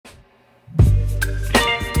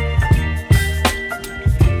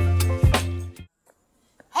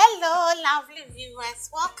lovely viewers,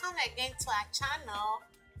 welcome again to our channel,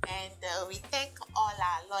 and we thank all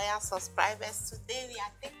our loyal subscribers. Today we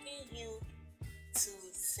are taking you to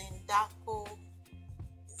Sindako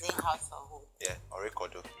House of Hope. Yeah,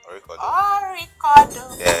 Orikodo. Yeah,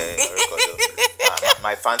 Orikodo.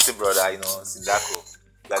 My fancy brother, Sindako.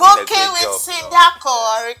 Cooking with Sindako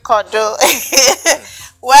Orikodo.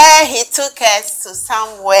 Where he took us to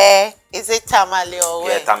somewhere, is it Tamale or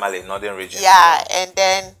where? Yeah, Tamale, northern region. Yeah, and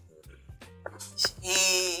then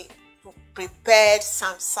he prepared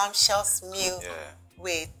some sumptuous meal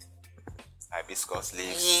with hibiscus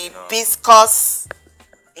leaves. Hibiscus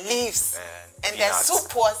leaves. And the peanuts.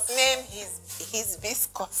 soup was named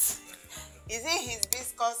hibiscus. Is it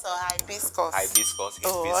hibiscus or hibiscus? Hibiscus,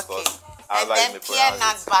 Oh, hibiscus. okay. And then pear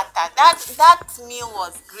nut butter. That meal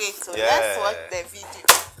was great. So let's watch the video.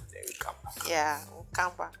 There we come. Yeah, we'll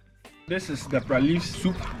come back. This is the leaf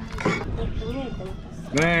soup.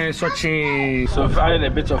 Man, so I've added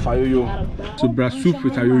a bit of ayoyo. So brass soup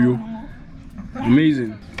with ayoyo.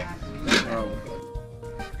 Amazing.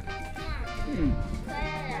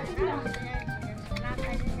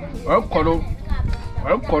 Wow.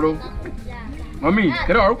 Orikodo. Mommy,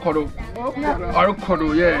 get Orikodo.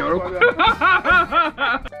 Orikodo, yeah.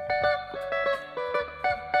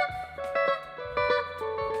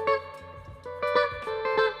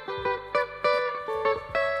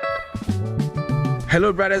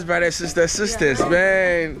 Hello, brothers, sisters,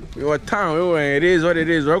 man. We were town, it is what it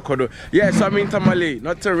is. Yes, I'm in Tamale,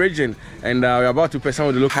 not a region, and we're about to present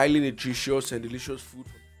with the look highly nutritious and delicious food.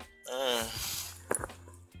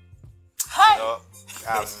 Hi.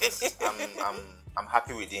 I'm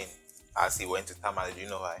happy with him as he went to Tamale. Do you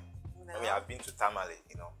know why? No. I mean, I've been to Tamale,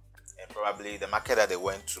 and probably the market that they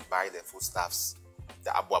went to buy the foodstuffs,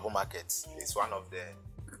 the Abu market, is one of the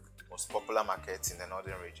most popular markets in the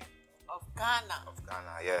northern region. Of Ghana.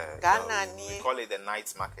 Yeah. Ghana, we call it the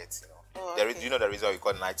night market, Oh, Do you know the reason why we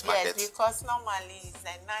call it night market? Yes, because normally it's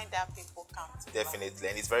the night that people come to. Definitely,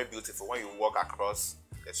 and it's very beautiful. When you walk across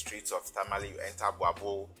the streets of Tamale, you enter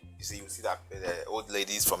Boabo, you see that the old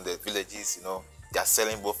ladies from the villages, they are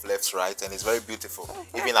selling both left, right, and it's very beautiful.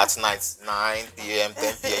 Even at night, 9 p.m.,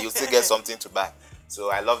 10 p.m., you still get something to buy.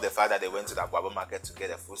 So I love the fact that they went to the Boabo market to get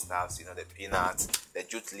the foodstuffs, the peanuts, the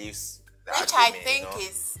jute leaves. Which I think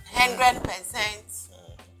is 100%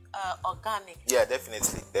 organic. Yeah,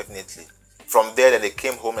 definitely. From there, then they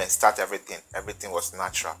came home and started everything. Everything was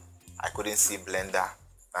natural. I couldn't see blender,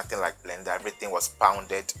 nothing like blender. Everything was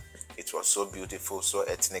pounded. It was so beautiful, so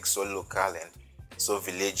ethnic, so local, and so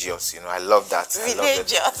villageous. I love that.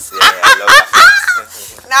 Villageous. I love that.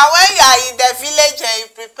 Now, when you are in the village and you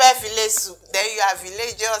prepare village soup, then you are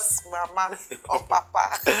villageous mama or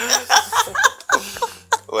papa.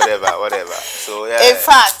 Whatever. So yeah. In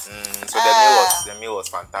fact, so the meal was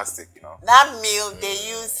fantastic. That meal they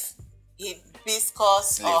use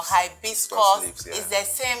hibiscus Leaves. or hibiscus Leaves, is the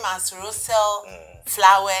same as roselle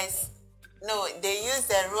flowers. No, they use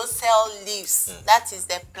the roselle leaves. That is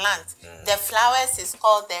the plant. The flowers is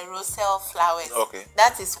called the roselle flowers. Okay.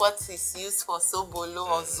 That is what is used for sobolo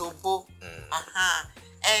or zobo.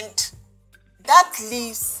 And that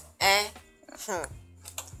leaves,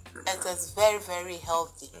 it is very, very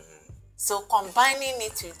healthy. So combining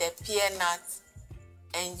it with the pear nuts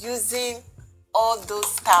and using all those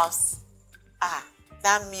stuffs,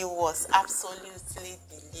 that meal was absolutely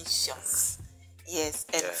delicious. Yes,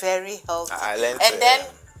 and very healthy. I learned then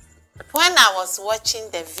when I was watching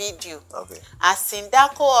the video, as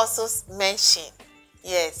Sindako also mentioned,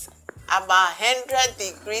 yes, about 100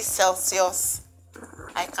 degrees Celsius,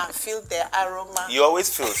 I can feel the aroma. You always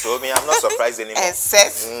feel so. I'm not surprised anymore.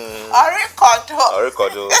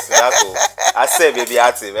 Orikodo. Sindako. I say, baby,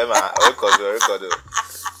 Orikodo.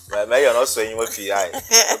 Maybe you're not saying what PI. Yeah.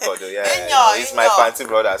 He's my fancy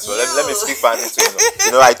brother, so let me speak fancy to him.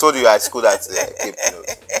 I told you at school that Cape,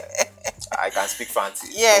 I can speak fancy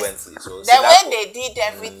fluently. So the way they did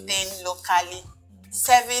everything locally,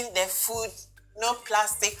 serving the food, no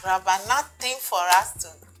plastic rubber, nothing for us to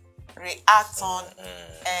react on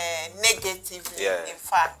negatively. In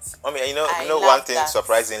fact, I mean, one thing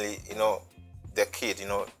surprisingly, the kid,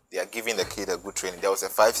 they are giving the kid a good training. There was a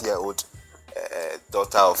 5-year-old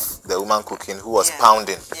daughter of the woman cooking who was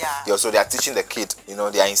pounding. So they are teaching the kid,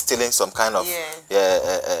 they are instilling some kind of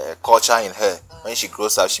culture in her. When she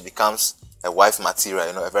grows up, she becomes a wife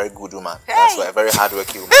material, a very good woman. That's why a very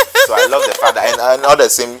hardworking woman. So I love the fact that, and all the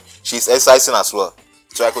same, she's exercising as well.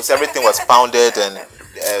 So I could see everything was pounded and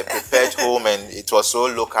prepared home, and it was so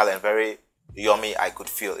local and very yummy. I could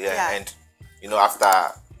feel, and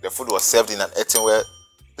after the food was served in an earthenware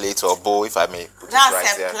plate or bowl, if I may put it That's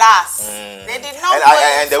right a here. plus. They did not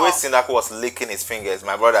And the way Sinako was licking his fingers,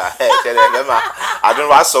 my brother, hey, tell them, I don't know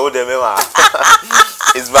what sold them,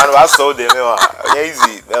 his man was sold them,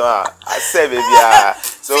 easy, I said, baby,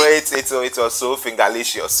 so it was so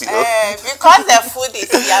fingerlicious, you know. Because the food is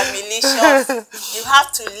yumilicious, you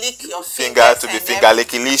have to lick your finger to be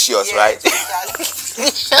fingerlicilicious, right?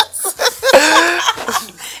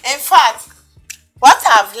 In fact, what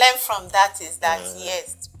I've learned from that is that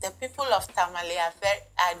yes, the people of Tamale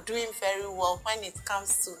are doing very well when it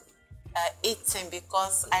comes to eating,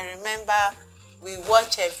 because I remember we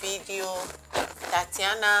watched a video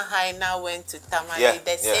Tatiana Haina went to Tamale,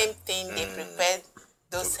 same thing they prepared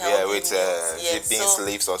those healthy with beans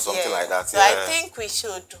leaves or something like that. So I think we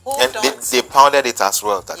should hold on. They pounded it as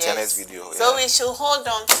well, Tatiana's video. So we should hold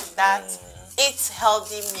on to that, eat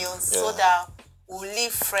healthy meals so that we'll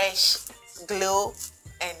live fresh, glow,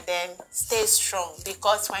 and then stay strong,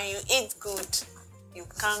 because when you eat good, you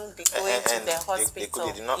can't be going to the hospital.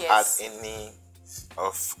 They did not add any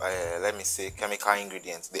of, let me say, chemical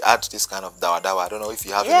ingredients. They add this kind of dawa dawa. I don't know if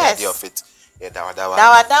you have any idea of it. Yeah, dawa dawa.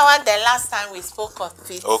 Dawa dawa, the last time we spoke of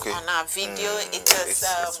it on our video, it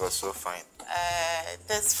was so fine.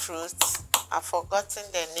 This fruit, I've forgotten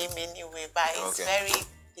the name anyway, but it's very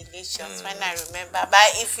delicious when I remember.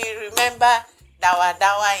 But if you remember dawa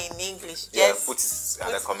dawa in English, put it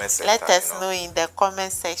in the comment section. Let us know in the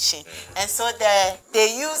comment section. And so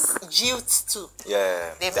they use jute too.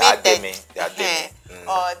 Yeah, they made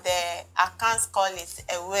or the Akans call it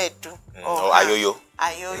ewedu or ayoyo.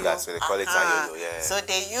 Ayoyo. That's what they call it, ayoyo. Yeah. So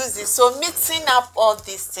they use it. So mixing up all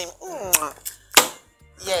these things.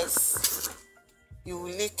 Yes, you will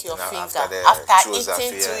lick your finger after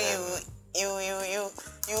eating too.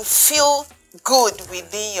 You feel good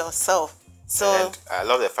within yourself. So and I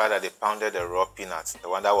love the fact that they pounded the raw peanuts, the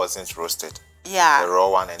one that wasn't roasted. Yeah. The raw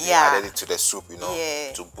one, and they added it to the soup, you know,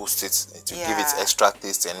 to boost it, to give it extra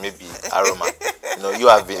taste and maybe aroma. You know, you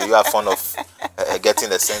are fond of getting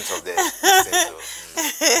the scent of the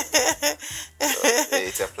so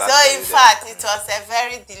it's a plus. So in fact, it was a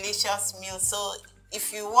very delicious meal. So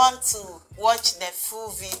if you want to watch the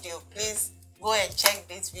full video, please go and check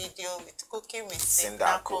this video with Cooking with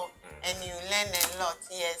Sinako, and you learn a lot.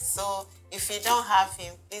 Yes, so if you don't have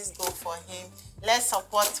him, please go for him. Let's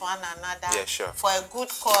support one another. Yeah, sure. For a good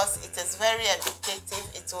cause. It is very educative.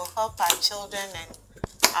 It will help our children and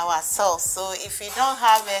ourselves. So if you don't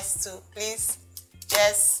have us too, please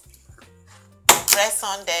just press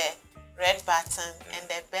on the red button and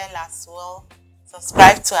the bell as well.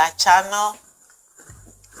 Subscribe to our channel.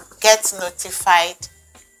 Get notified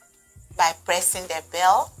by pressing the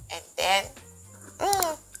bell, and then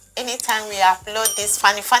anytime we upload this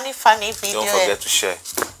funny video, don't forget to share.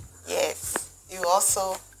 Yes, you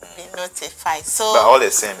also be notified. So but all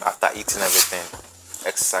the same, after eating everything,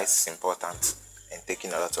 exercise is important, and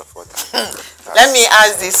taking a lot of water. Let me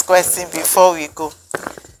ask this question before we go.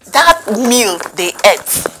 That meal they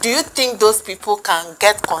ate, do you think those people can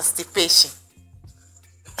get constipation?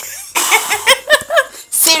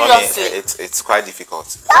 Seriously, it's quite difficult.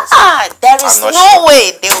 There is no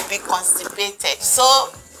way they will be constipated. So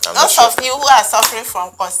those of you who are suffering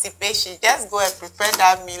from constipation, just go and prepare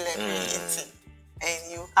that meal and be eating,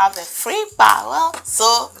 and you have a free bar. Well,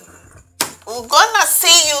 so we're gonna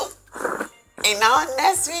see you in our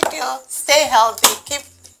next video. Stay healthy, keep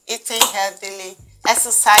eating healthily,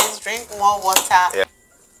 exercise, drink more water.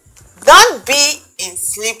 Don't be in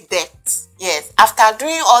sleep debt. Yes, after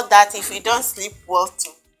doing all that, if you don't sleep well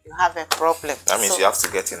too, you have a problem. That means you have to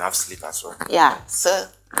get enough sleep as well. Yeah, so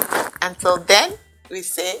until then, we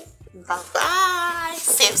say bye-bye.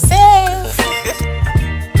 Safe.